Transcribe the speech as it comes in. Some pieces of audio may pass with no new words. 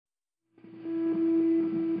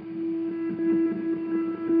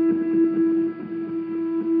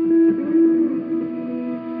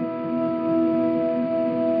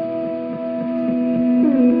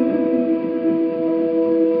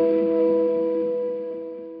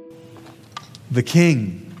The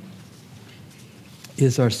King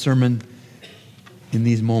is our sermon in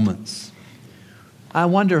these moments. I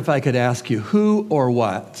wonder if I could ask you, who or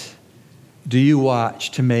what do you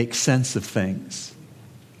watch to make sense of things?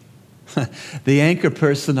 The anchor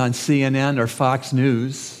person on CNN or Fox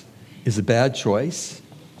News is a bad choice.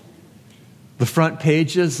 The front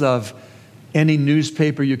pages of any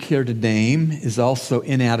newspaper you care to name is also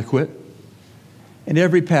inadequate. And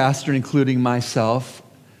every pastor, including myself,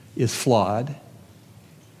 is flawed.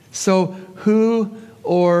 So who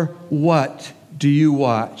or what do you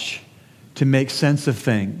watch to make sense of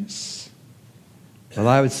things? Well,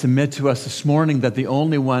 I would submit to us this morning that the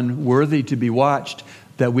only one worthy to be watched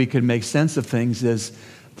that we could make sense of things is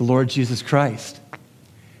the Lord Jesus Christ.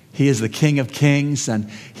 He is the King of Kings and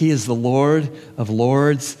He is the Lord of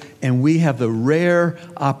Lords, and we have the rare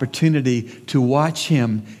opportunity to watch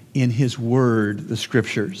Him in His Word, the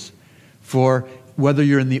Scriptures. For whether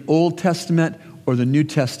you're in the Old Testament or the New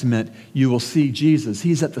Testament, you will see Jesus.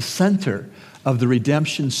 He's at the center of the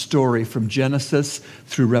redemption story from Genesis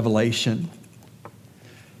through Revelation.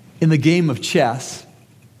 In the game of chess,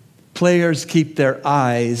 players keep their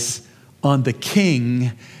eyes on the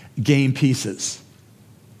king game pieces.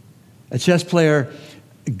 A chess player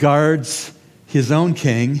guards his own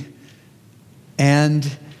king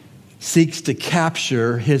and seeks to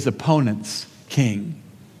capture his opponent's king.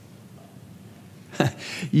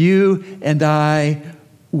 You and I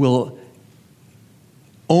will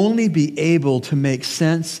only be able to make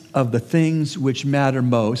sense of the things which matter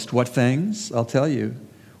most. What things? I'll tell you.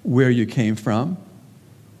 Where you came from,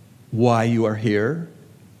 why you are here,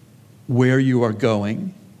 where you are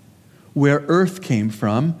going, where earth came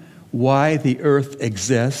from, why the earth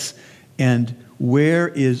exists, and where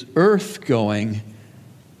is earth going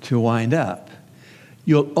to wind up.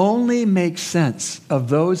 You'll only make sense of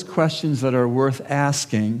those questions that are worth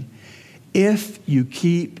asking if you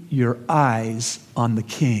keep your eyes on the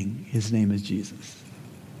King. His name is Jesus.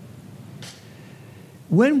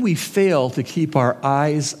 When we fail to keep our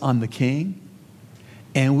eyes on the King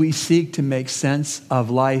and we seek to make sense of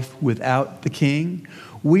life without the King,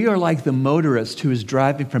 we are like the motorist who is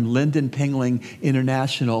driving from Linden Pingling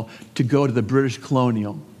International to go to the British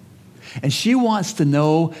Colonial. And she wants to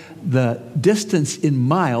know the distance in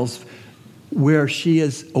miles where she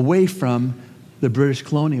is away from the British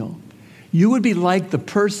Colonial. You would be like the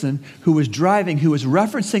person who was driving, who was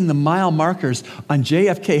referencing the mile markers on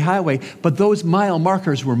JFK Highway, but those mile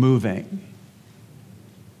markers were moving.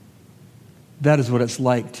 That is what it's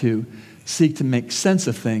like to seek to make sense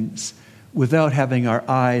of things without having our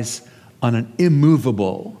eyes on an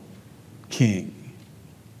immovable King.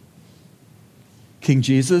 King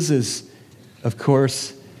Jesus is, of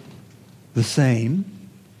course, the same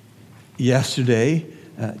yesterday,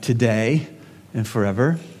 today, and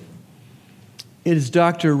forever. It is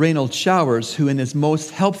Dr. Reynold Showers who, in his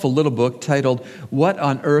most helpful little book titled, "What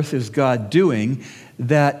on Earth is God Doing?"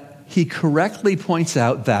 that he correctly points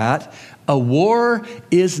out that a war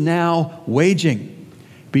is now waging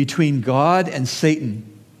between God and Satan.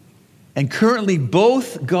 And currently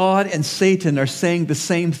both God and Satan are saying the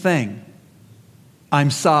same thing: I'm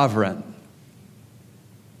sovereign.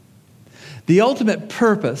 The ultimate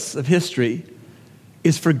purpose of history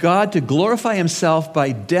is for God to glorify Himself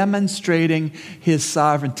by demonstrating His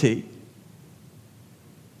sovereignty.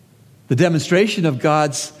 The demonstration of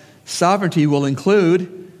God's sovereignty will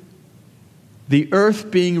include the earth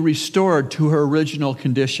being restored to her original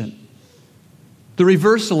condition, the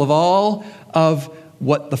reversal of all of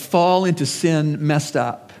what the fall into sin messed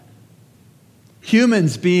up,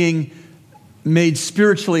 humans being made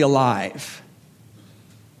spiritually alive,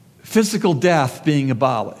 physical death being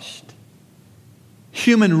abolished,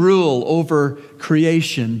 human rule over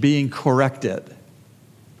creation being corrected,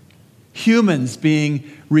 humans being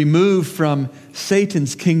removed from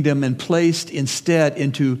Satan's kingdom and placed instead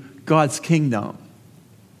into God's kingdom,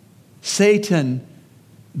 Satan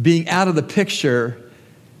being out of the picture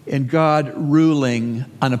and God ruling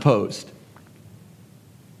unopposed.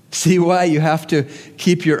 See why you have to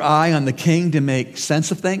keep your eye on the King to make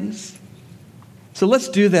sense of things? So let's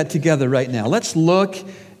do that together right now. Let's look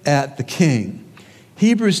at the King.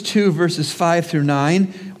 Hebrews 2 verses 5 through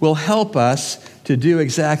 9 will help us to do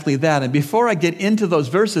exactly that. And before I get into those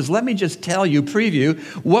verses, let me just preview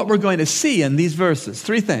what we're going to see in these verses.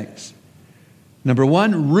 Three things. Number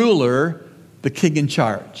one, ruler, the King in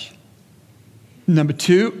charge. Number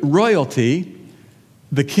two, royalty,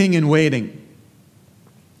 the King in waiting.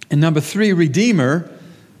 And number three, Redeemer,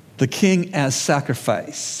 the King as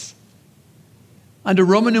sacrifice. Under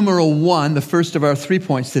Roman numeral 1, the first of our 3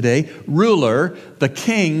 points today, ruler, the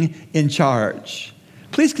King in charge.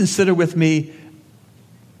 Please consider with me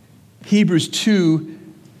Hebrews 2,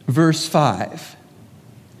 verse 5.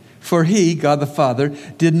 For he, God the Father,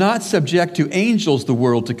 did not subject to angels the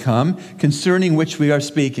world to come, concerning which we are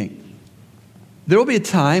speaking. There will be a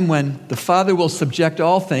time when the Father will subject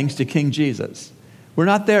all things to King Jesus. We're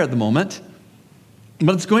not there at the moment,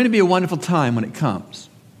 but it's going to be a wonderful time when it comes.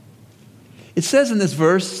 It says in this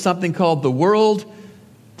verse something called the world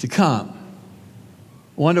to come.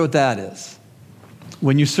 I wonder what that is.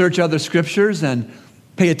 When you search other scriptures and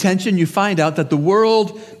pay attention, you find out that the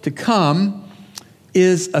world to come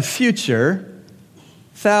is a future,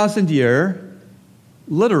 1,000-year,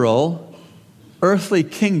 literal, earthly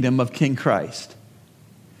kingdom of King Christ.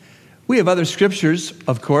 We have other scriptures,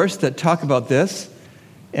 of course, that talk about this.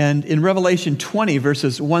 And in Revelation 20,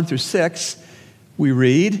 verses 1 through 6, we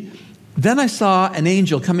read, Then I saw an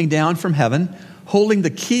angel coming down from heaven, holding the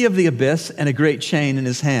key of the abyss and a great chain in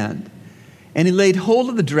his hand. And he laid hold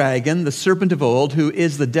of the dragon, the serpent of old, who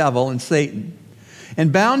is the devil and Satan,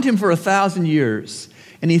 and bound him for 1,000 years.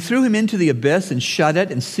 And he threw him into the abyss and shut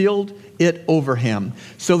it and sealed it over him,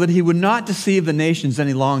 so that he would not deceive the nations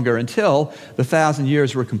any longer until the 1,000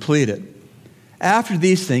 years were completed. After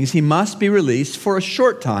these things, he must be released for a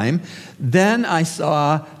short time. Then I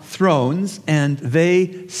saw thrones, and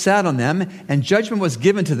they sat on them, and judgment was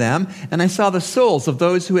given to them. And I saw the souls of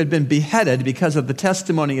those who had been beheaded because of the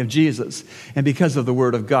testimony of Jesus and because of the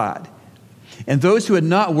word of God. And those who had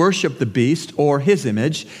not worshipped the beast or his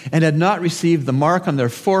image, and had not received the mark on their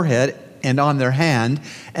forehead and on their hand,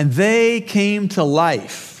 and they came to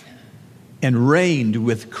life and reigned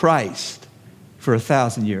with Christ for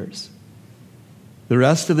 1,000 years. The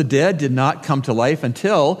rest of the dead did not come to life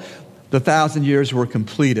until the 1,000 years were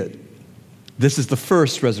completed. This is the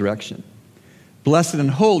first resurrection. Blessed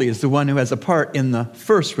and holy is the one who has a part in the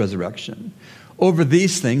first resurrection. Over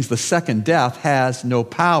these things, the second death has no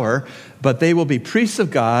power, but they will be priests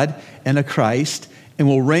of God and of Christ, and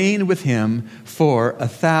will reign with him for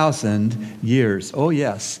 1,000 years. Oh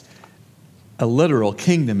yes, a literal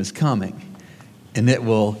kingdom is coming, and it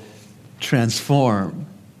will transform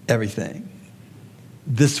everything.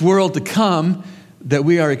 This world to come that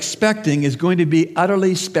we are expecting is going to be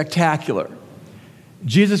utterly spectacular.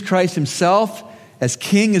 Jesus Christ himself, as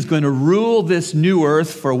king, is going to rule this new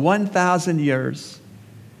earth for 1,000 years.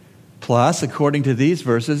 Plus, according to these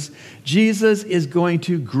verses, Jesus is going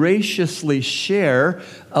to graciously share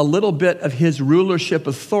a little bit of his rulership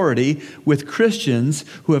authority with Christians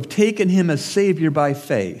who have taken him as Savior by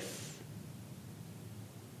faith.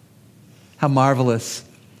 How marvelous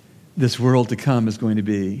this world to come is going to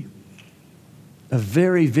be. A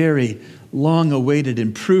very, very long-awaited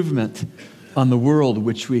improvement on the world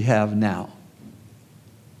which we have now.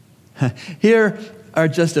 Here are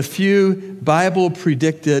just a few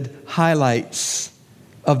Bible-predicted highlights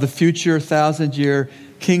of the future 1,000-year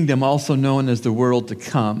kingdom, also known as the world to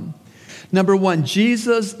come. Number one,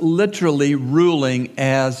 Jesus literally ruling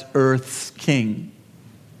as earth's king.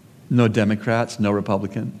 No Democrats, no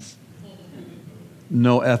Republicans,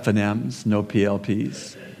 no F&Ms, no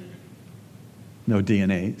PLPs, no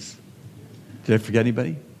DNAs. Did I forget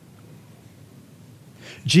anybody?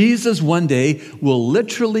 Jesus one day will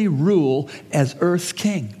literally rule as earth's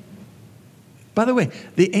king. By the way,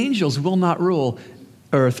 the angels will not rule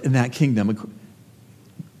earth in that kingdom.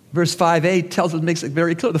 Verse 5a tells us, makes it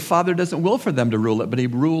very clear, the Father doesn't will for them to rule it, but he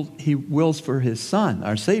wills for his Son,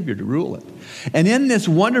 our Savior, to rule it. And in this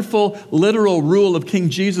wonderful literal rule of King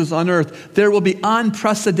Jesus on earth, there will be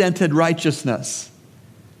unprecedented righteousness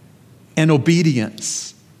and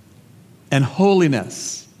obedience and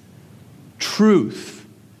holiness, truth,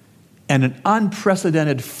 and an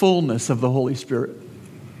unprecedented fullness of the Holy Spirit.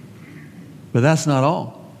 But that's not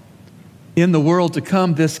all. In the world to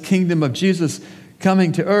come, this kingdom of Jesus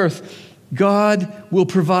coming to earth, God will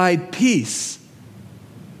provide peace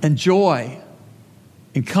and joy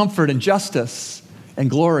and comfort and justice and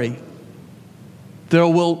glory. There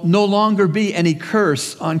will no longer be any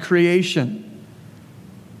curse on creation.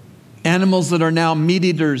 Animals that are now meat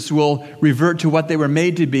eaters will revert to what they were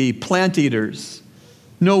made to be, plant eaters.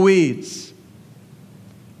 No weeds.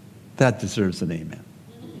 That deserves an amen.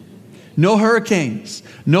 No hurricanes,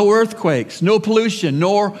 no earthquakes, no pollution,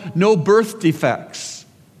 no birth defects.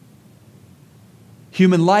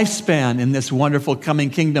 Human lifespan in this wonderful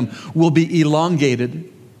coming kingdom will be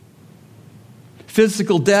elongated.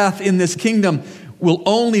 Physical death in this kingdom will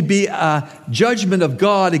only be a judgment of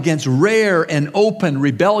God against rare and open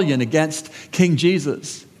rebellion against King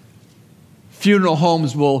Jesus. Funeral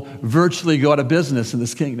homes will virtually go out of business in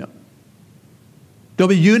this kingdom. There'll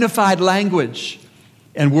be unified language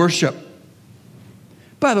and worship.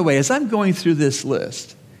 By the way, as I'm going through this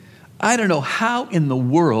list, I don't know how in the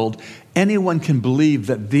world anyone can believe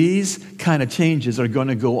that these kind of changes are going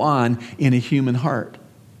to go on in a human heart.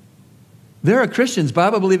 There are Christians,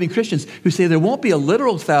 Bible-believing Christians, who say there won't be a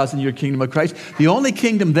literal 1,000-year kingdom of Christ. The only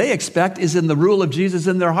kingdom they expect is in the rule of Jesus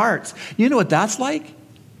in their hearts. You know what that's like?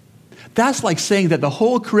 That's like saying that the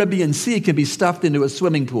whole Caribbean Sea can be stuffed into a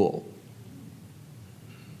swimming pool.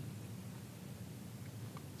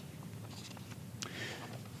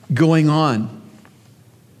 Going on,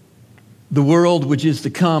 the world which is to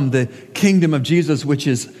come, the kingdom of Jesus which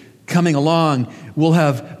is coming along, will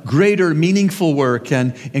have greater meaningful work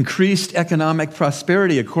and increased economic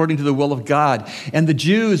prosperity according to the will of God. And the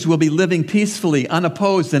Jews will be living peacefully,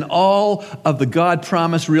 unopposed in all of the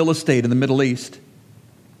God-promised real estate in the Middle East.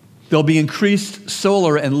 There'll be increased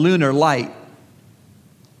solar and lunar light.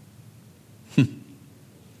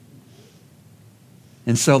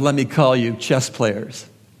 And so let me call you chess players.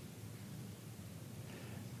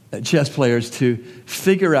 To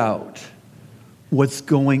figure out what's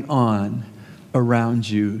going on around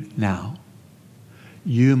you now.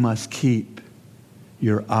 You must keep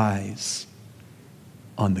your eyes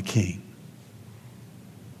on the King.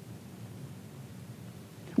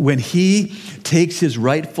 When he takes his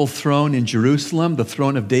rightful throne in Jerusalem, the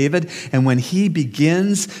throne of David, and when he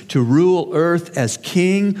begins to rule earth as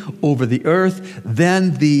king over the earth,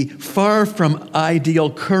 then the far from ideal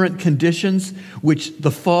current conditions which the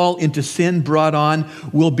fall into sin brought on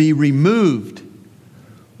will be removed,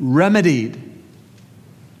 remedied,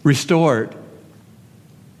 restored.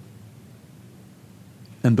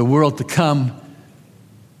 And the world to come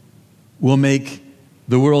will make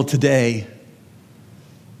the world today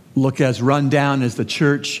look as run down as the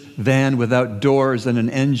church van without doors and an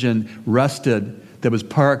engine rusted that was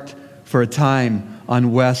parked for a time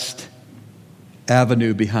on West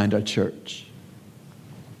Avenue behind our church.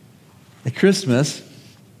 At Christmas,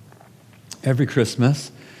 every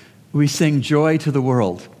Christmas, we sing Joy to the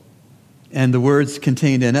World. And the words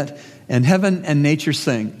contained in it, and heaven and nature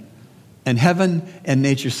sing, and heaven and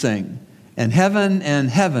nature sing, and heaven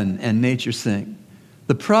and nature sing.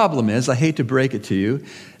 The problem is, I hate to break it to you,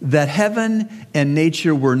 that heaven and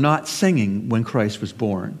nature were not singing when Christ was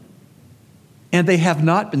born. And they have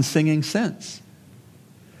not been singing since.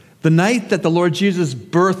 The night that the Lord Jesus'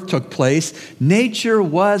 birth took place, nature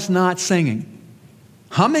was not singing.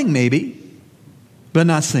 Humming maybe, but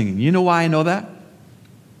not singing. You know why I know that?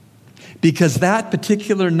 Because that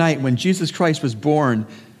particular night when Jesus Christ was born,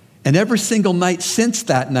 and every single night since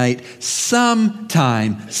that night,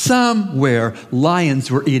 sometime, somewhere,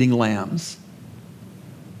 lions were eating lambs.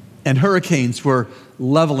 And hurricanes were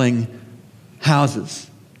leveling houses.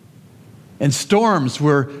 And storms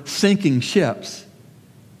were sinking ships.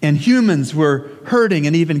 And humans were hurting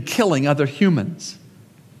and even killing other humans.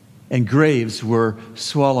 And graves were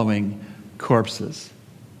swallowing corpses.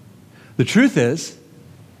 The truth is,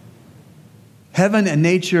 heaven and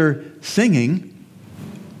nature singing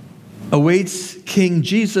awaits King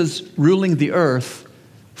Jesus ruling the earth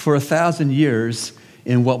for 1,000 years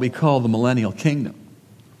in what we call the millennial kingdom.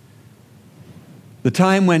 The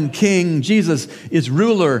time when King Jesus is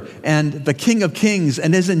ruler and the King of Kings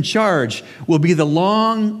and is in charge will be the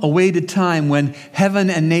long-awaited time when heaven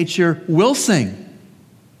and nature will sing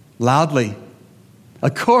loudly.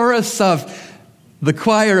 A chorus of the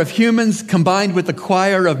choir of humans combined with the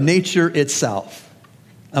choir of nature itself.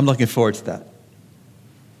 I'm looking forward to that.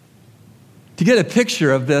 To get a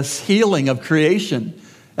picture of this healing of creation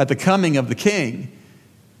at the coming of the King,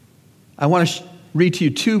 I want to read to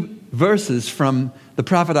you two verses from the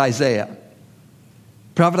prophet Isaiah.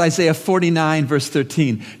 Prophet Isaiah 49, verse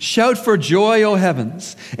 13. Shout for joy, O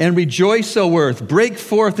heavens, and rejoice, O earth. Break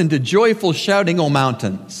forth into joyful shouting, O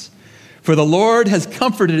mountains. For the Lord has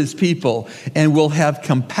comforted his people and will have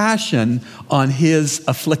compassion on his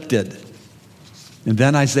afflicted. And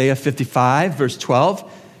then Isaiah 55, verse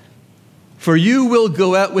 12. For you will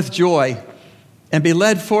go out with joy and be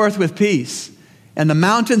led forth with peace. And the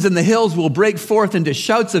mountains and the hills will break forth into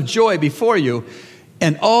shouts of joy before you.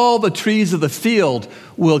 And all the trees of the field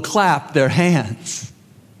will clap their hands.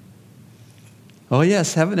 Oh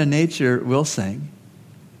yes, heaven and nature will sing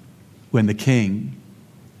when the King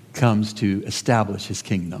comes to establish his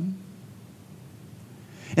kingdom.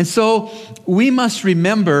 And so we must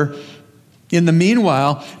remember in the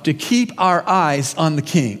meanwhile to keep our eyes on the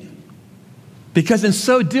King. Because in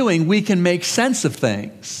so doing, we can make sense of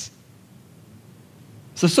things.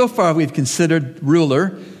 So far we've considered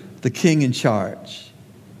ruler, the king in charge.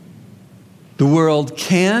 The world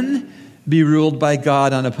can be ruled by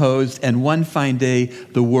God unopposed, and one fine day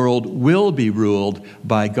the world will be ruled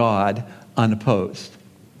by God unopposed.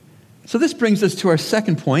 So this brings us to our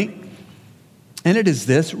second point, And it is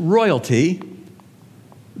this: royalty,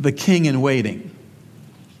 the king in waiting.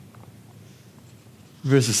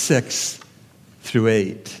 Verses 6 through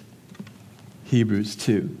 8, Hebrews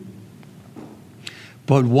 2.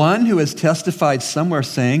 But one who has testified somewhere,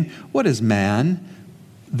 saying, "What is man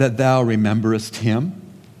that thou rememberest him?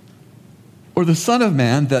 Or the Son of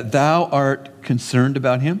Man that thou art concerned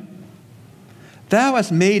about him? Thou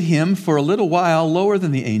hast made him for a little while lower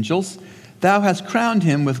than the angels. Thou hast crowned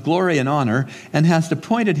him with glory and honor, and hast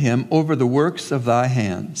appointed him over the works of thy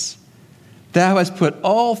hands. Thou hast put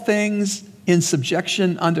all things in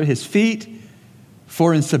subjection under his feet.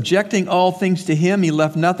 For in subjecting all things to him, he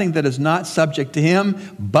left nothing that is not subject to him.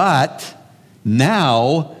 But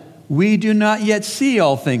now we do not yet see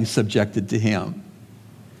all things subjected to him."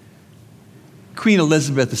 Queen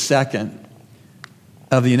Elizabeth II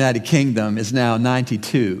of the United Kingdom is now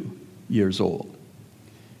 92 years old.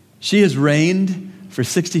 She has reigned for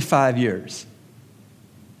 65 years.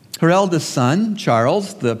 Her eldest son,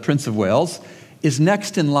 Charles, the Prince of Wales, is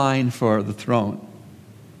next in line for the throne.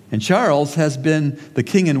 And Charles has been the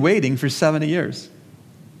king in waiting for 70 years.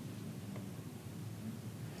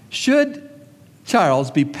 Should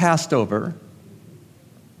Charles be passed over,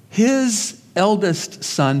 his eldest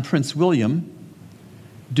son, Prince William,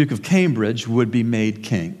 Duke of Cambridge, would be made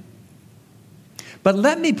king. But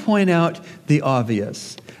let me point out the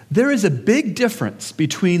obvious. There is a big difference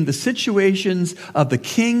between the situations of the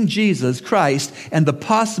King Jesus Christ and the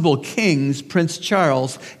possible kings, Prince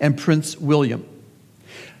Charles and Prince William.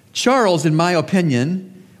 Charles, in my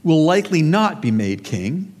opinion, will likely not be made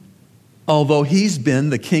king, although he's been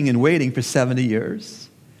the king in waiting for 70 years.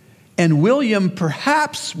 And William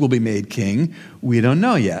perhaps will be made king. We don't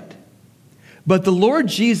know yet. But the Lord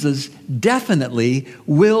Jesus definitely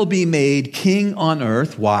will be made king on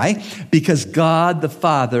earth. Why? Because God the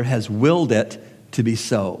Father has willed it to be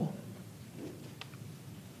so.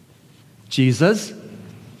 Jesus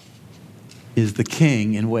is the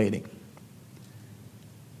king in waiting.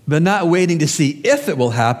 But not waiting to see if it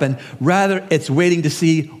will happen. Rather, it's waiting to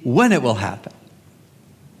see when it will happen.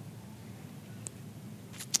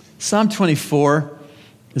 Psalm 24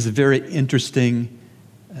 is a very interesting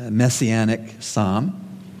messianic psalm.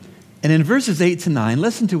 And in verses 8 to 9,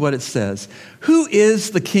 listen to what it says. "Who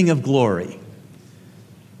is the King of glory?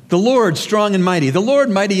 The Lord strong and mighty, the Lord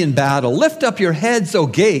mighty in battle. Lift up your heads, O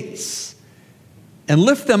gates, and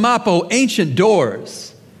lift them up, O ancient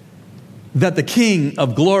doors, that the King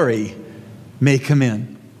of glory may come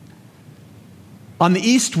in." On the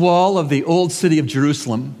east wall of the old city of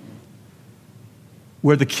Jerusalem,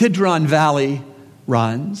 where the Kidron Valley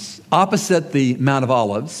runs, opposite the Mount of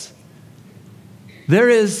Olives, there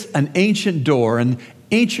is an ancient door, an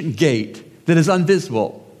ancient gate that is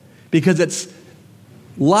invisible because it's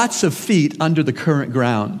lots of feet under the current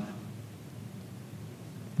ground.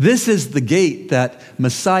 This is the gate that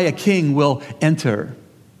Messiah King will enter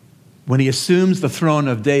when he assumes the throne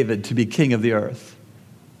of David to be king of the earth.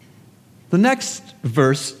 The next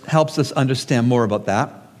verse helps us understand more about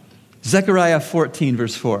that. Zechariah 14,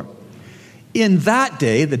 verse 4. "In that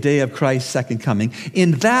day," the day of Christ's second coming,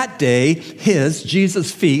 "in that day, his,"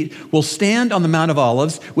 Jesus' feet, "will stand on the Mount of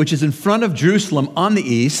Olives, which is in front of Jerusalem on the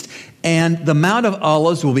east, and the Mount of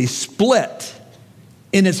Olives will be split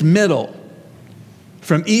in its middle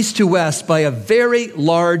from east to west by a very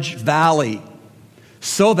large valley,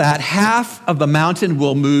 so that half of the mountain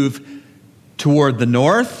will move toward the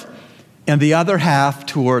north and the other half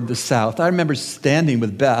toward the south." I remember standing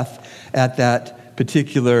with Beth at that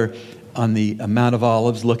particular on the Mount of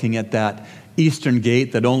Olives, looking at that eastern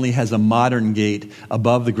gate that only has a modern gate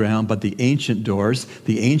above the ground, but the ancient doors,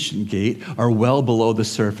 the ancient gate, are well below the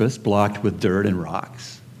surface, blocked with dirt and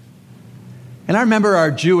rocks. And I remember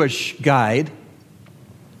our Jewish guide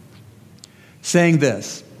saying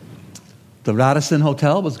this: the Radisson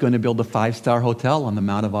Hotel was going to build a 5-star hotel on the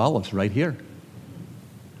Mount of Olives right here.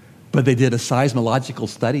 But they did a seismological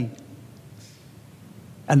study,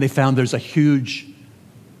 and they found there's a huge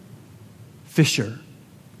fissure,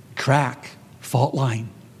 crack, fault line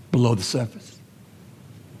below the surface.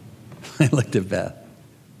 I looked at Beth.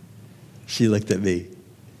 She looked at me.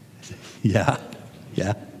 Yeah.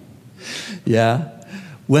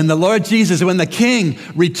 When the Lord Jesus, when the King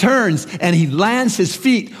returns and he lands his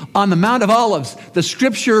feet on the Mount of Olives, the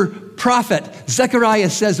scripture prophet Zechariah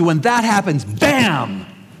says when that happens, bam!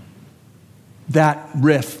 That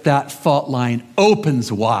rift, that fault line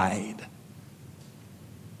opens wide.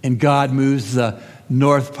 And God moves the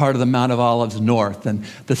north part of the Mount of Olives north and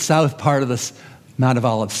the south part of the Mount of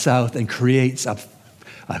Olives south, and creates a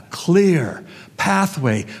clear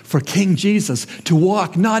pathway for King Jesus to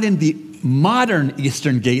walk not in the modern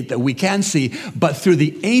eastern gate that we can see, but through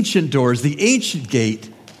the ancient doors, the ancient gate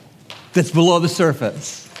that's below the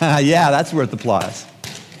surface. Yeah, that's worth applause.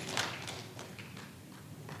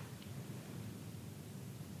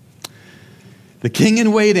 The king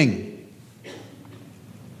in waiting.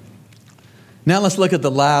 Now let's look at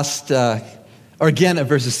the last, or again at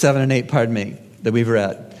verses 7 and 8, that we've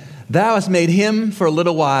read. Thou hast made him for a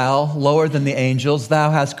little while lower than the angels. Thou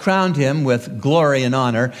hast crowned him with glory and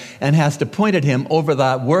honor, and hast appointed him over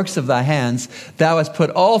the works of thy hands. Thou hast put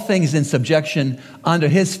all things in subjection under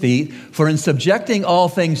his feet. For in subjecting all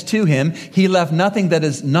things to him, he left nothing that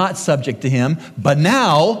is not subject to him. But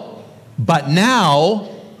now,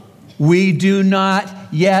 we do not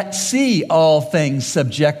yet see all things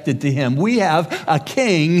subjected to him. We have a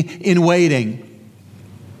king in waiting.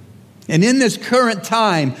 And in this current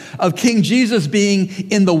time of King Jesus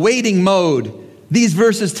being in the waiting mode, these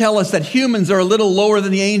verses tell us that humans are a little lower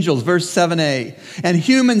than the angels, verse 7a. And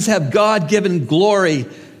humans have God-given glory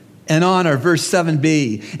and honor, verse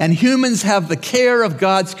 7b. And humans have the care of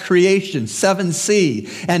God's creation,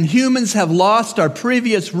 7c. And humans have lost our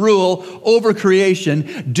previous rule over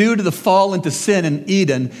creation due to the fall into sin in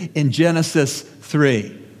Eden in Genesis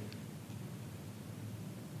 3.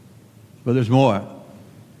 But there's more.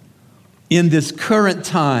 In this current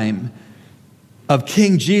time of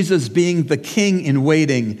King Jesus being the king in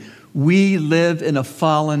waiting, we live in a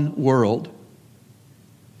fallen world.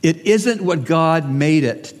 It isn't what God made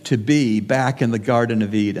it to be back in the Garden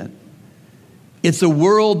of Eden. It's a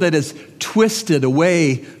world that is twisted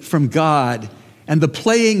away from God, and the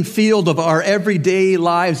playing field of our everyday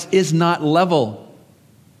lives is not level.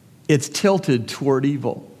 It's tilted toward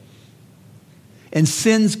evil. And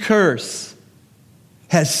sin's curse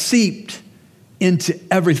has seeped into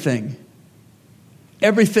everything.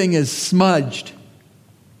 Everything is smudged,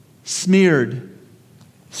 smeared,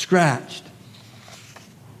 scratched.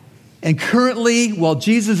 And currently, while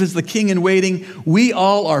Jesus is the king in waiting, we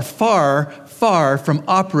all are far, far from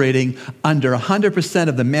operating under 100%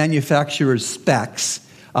 of the manufacturer's specs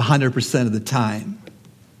 100% of the time.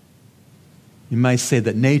 You might say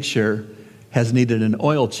that nature has needed an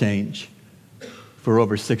oil change for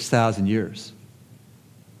over 6,000 years.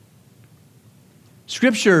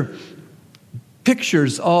 Scripture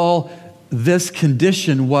pictures all this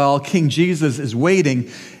condition while King Jesus is waiting.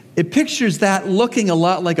 It pictures that looking a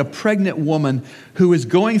lot like a pregnant woman who is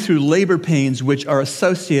going through labor pains which are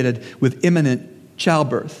associated with imminent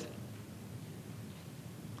childbirth.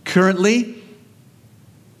 Currently,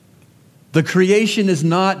 the creation is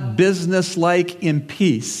not businesslike in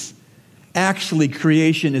peace. Actually,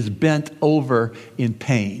 creation is bent over in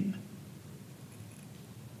pain.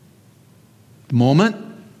 The moment,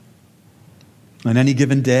 on any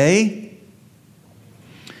given day,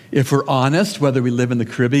 if we're honest, whether we live in the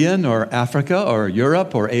Caribbean or Africa or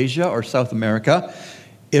Europe or Asia or South America,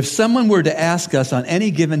 if someone were to ask us on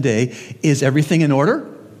any given day, is everything in order?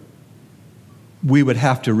 We would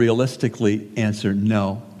have to realistically answer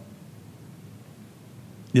no.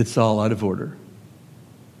 It's all out of order.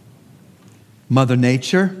 Mother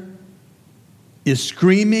Nature is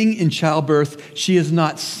screaming in childbirth. She is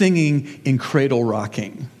not singing in cradle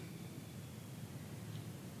rocking.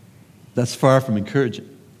 That's far from encouraging.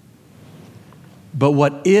 But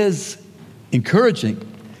what is encouraging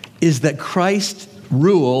is that Christ's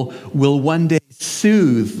rule will one day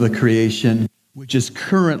soothe the creation which is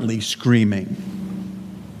currently screaming.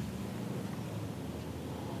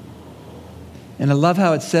 And I love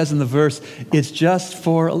how it says in the verse, it's just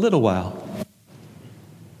for a little while.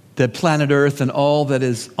 That planet Earth and all that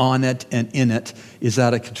is on it and in it is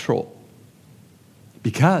out of control.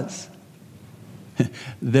 Because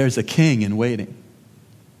there's a king in waiting.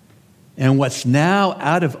 And what's now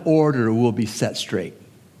out of order will be set straight.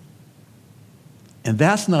 And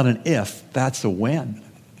that's not an if, that's a when.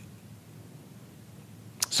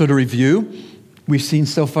 So to review, we've seen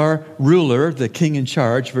so far ruler, the king in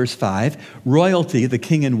charge, verse 5, royalty, the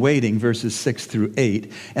king in waiting, verses 6 through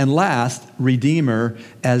 8, and last, redeemer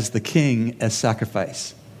as the king as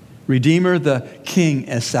sacrifice. Redeemer, the king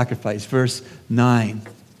as sacrifice, verse 9.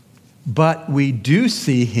 But we do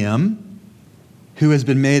see him who has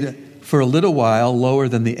been made for a little while lower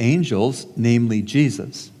than the angels, namely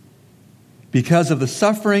Jesus, because of the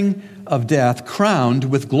suffering of death, crowned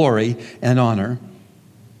with glory and honor,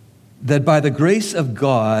 that by the grace of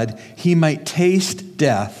God he might taste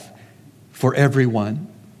death for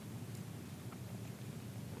everyone.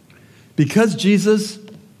 Because Jesus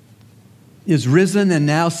is risen and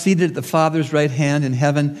now seated at the Father's right hand in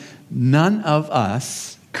heaven, none of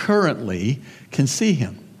us currently can see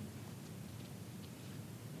him.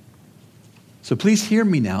 So please hear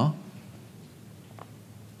me now.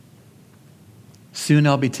 Soon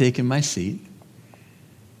I'll be taking my seat.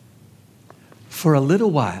 For a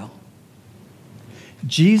little while,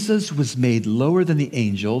 Jesus was made lower than the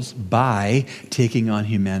angels by taking on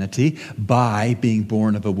humanity, by being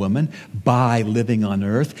born of a woman, by living on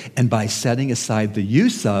earth, and by setting aside the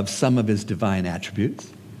use of some of his divine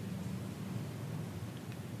attributes.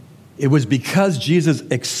 It was because Jesus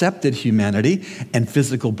accepted humanity and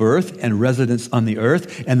physical birth and residence on the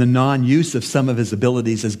earth and the non-use of some of his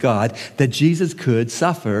abilities as God that Jesus could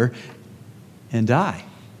suffer and die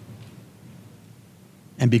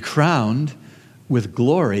and be crowned with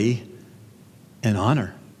glory and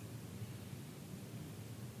honor.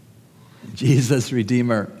 Jesus,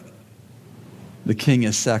 Redeemer, the King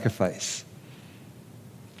is sacrifice.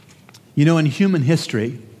 You know, in human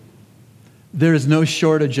history, there is no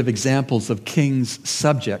shortage of examples of kings'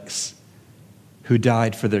 subjects who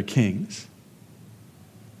died for their kings.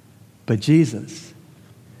 But Jesus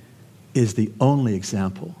is the only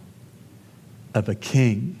example of a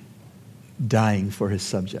king dying for his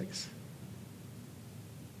subjects.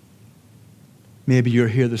 Maybe you're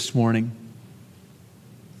here this morning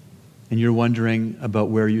and you're wondering about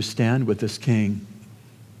where you stand with this king,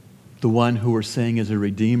 the one who we're saying is a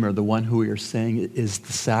redeemer, the one who we are saying is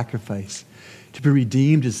the sacrifice. To be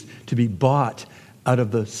redeemed is to be bought out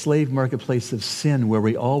of the slave marketplace of sin where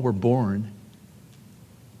we all were born,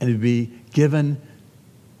 and to be given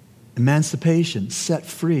emancipation, set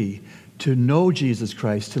free, to know Jesus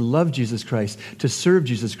Christ, to love Jesus Christ, to serve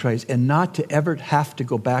Jesus Christ, and not to ever have to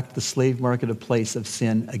go back to the slave marketplace of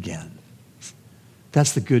sin again.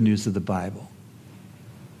 That's the good news of the Bible.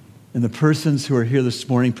 And the persons who are here this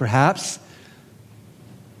morning, perhaps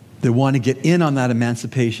they want to get in on that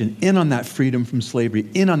emancipation, in on that freedom from slavery,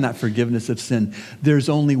 in on that forgiveness of sin. There's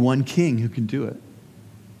only one king who can do it.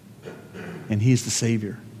 And he's the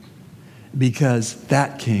Savior. Because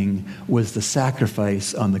that king was the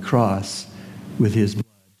sacrifice on the cross with his blood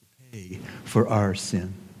to pay for our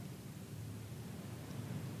sin.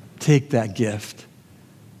 Take that gift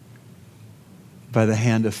by the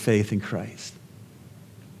hand of faith in Christ.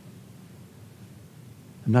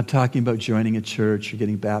 I'm not talking about joining a church or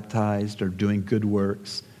getting baptized or doing good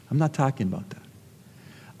works. I'm not talking about that.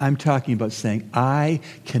 I'm talking about saying, I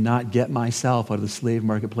cannot get myself out of the slave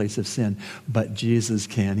marketplace of sin, but Jesus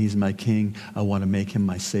can. He's my king. I want to make him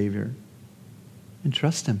my Savior. And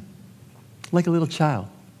trust him. Like a little child.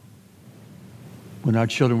 When our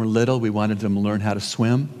children were little, we wanted them to learn how to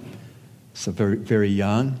swim. So very, very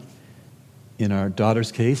young. In our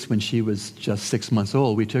daughter's case, when she was just 6 months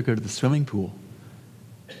old, we took her to the swimming pool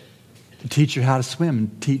to teach her how to swim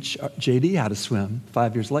and teach JD how to swim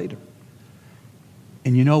 5 years later.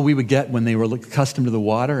 And you know, we would get, when they were accustomed to the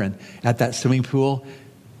water and at that swimming pool,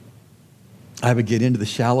 I would get into the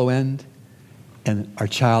shallow end and our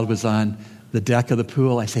child was on the deck of the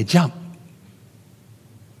pool. I say, jump.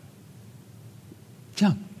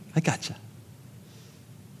 Jump. I got you.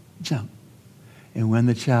 Jump. And when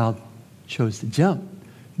the child chose to jump,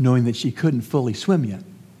 knowing that she couldn't fully swim yet,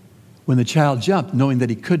 when the child jumped, knowing that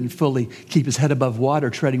he couldn't fully keep his head above water,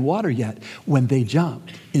 treading water yet, when they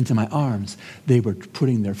jumped into my arms, they were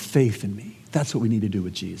putting their faith in me. That's what we need to do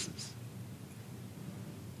with Jesus.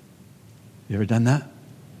 You ever done that?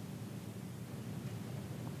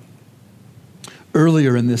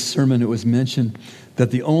 Earlier in this sermon, it was mentioned that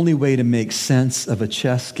the only way to make sense of a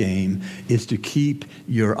chess game is to keep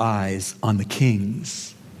your eyes on the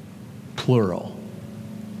kings, plural.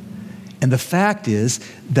 And the fact is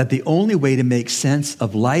that the only way to make sense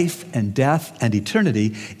of life and death and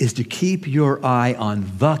eternity is to keep your eye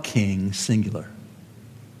on the King, singular,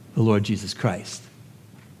 the Lord Jesus Christ.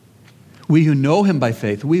 We who know him by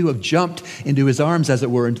faith, we who have jumped into his arms, as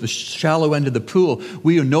it were, into the shallow end of the pool,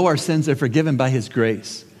 we who know our sins are forgiven by his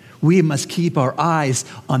grace. We must keep our eyes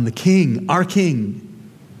on the King, our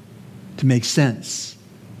King, to make sense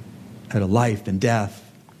out of life and death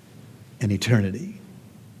and eternity.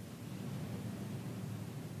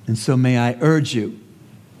 And so may I urge you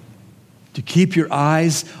to keep your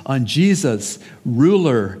eyes on Jesus,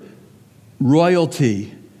 ruler,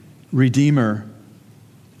 royalty, redeemer.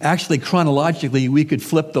 Actually, chronologically, we could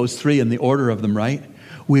flip those three in the order of them, right?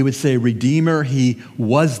 We would say redeemer, he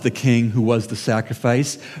was the king who was the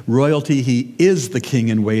sacrifice. Royalty, he is the king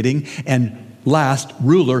in waiting. And last,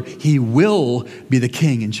 ruler, he will be the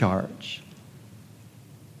king in charge.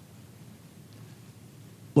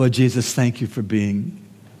 Lord Jesus, thank you for being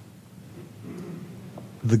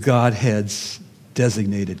the Godhead's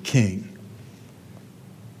designated king.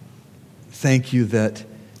 Thank you that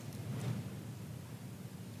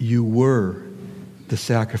you were the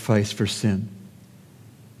sacrifice for sin.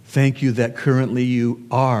 Thank you that currently you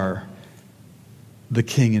are the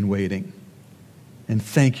King in waiting. And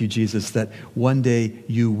thank you, Jesus, that one day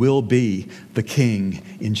you will be the King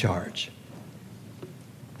in charge.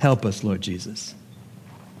 Help us, Lord Jesus,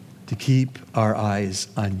 to keep our eyes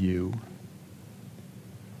on you.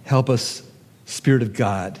 Help us, Spirit of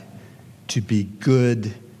God, to be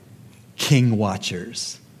good King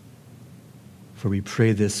watchers. For we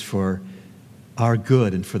pray this for our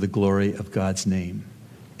good and for the glory of God's name.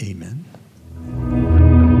 Amen.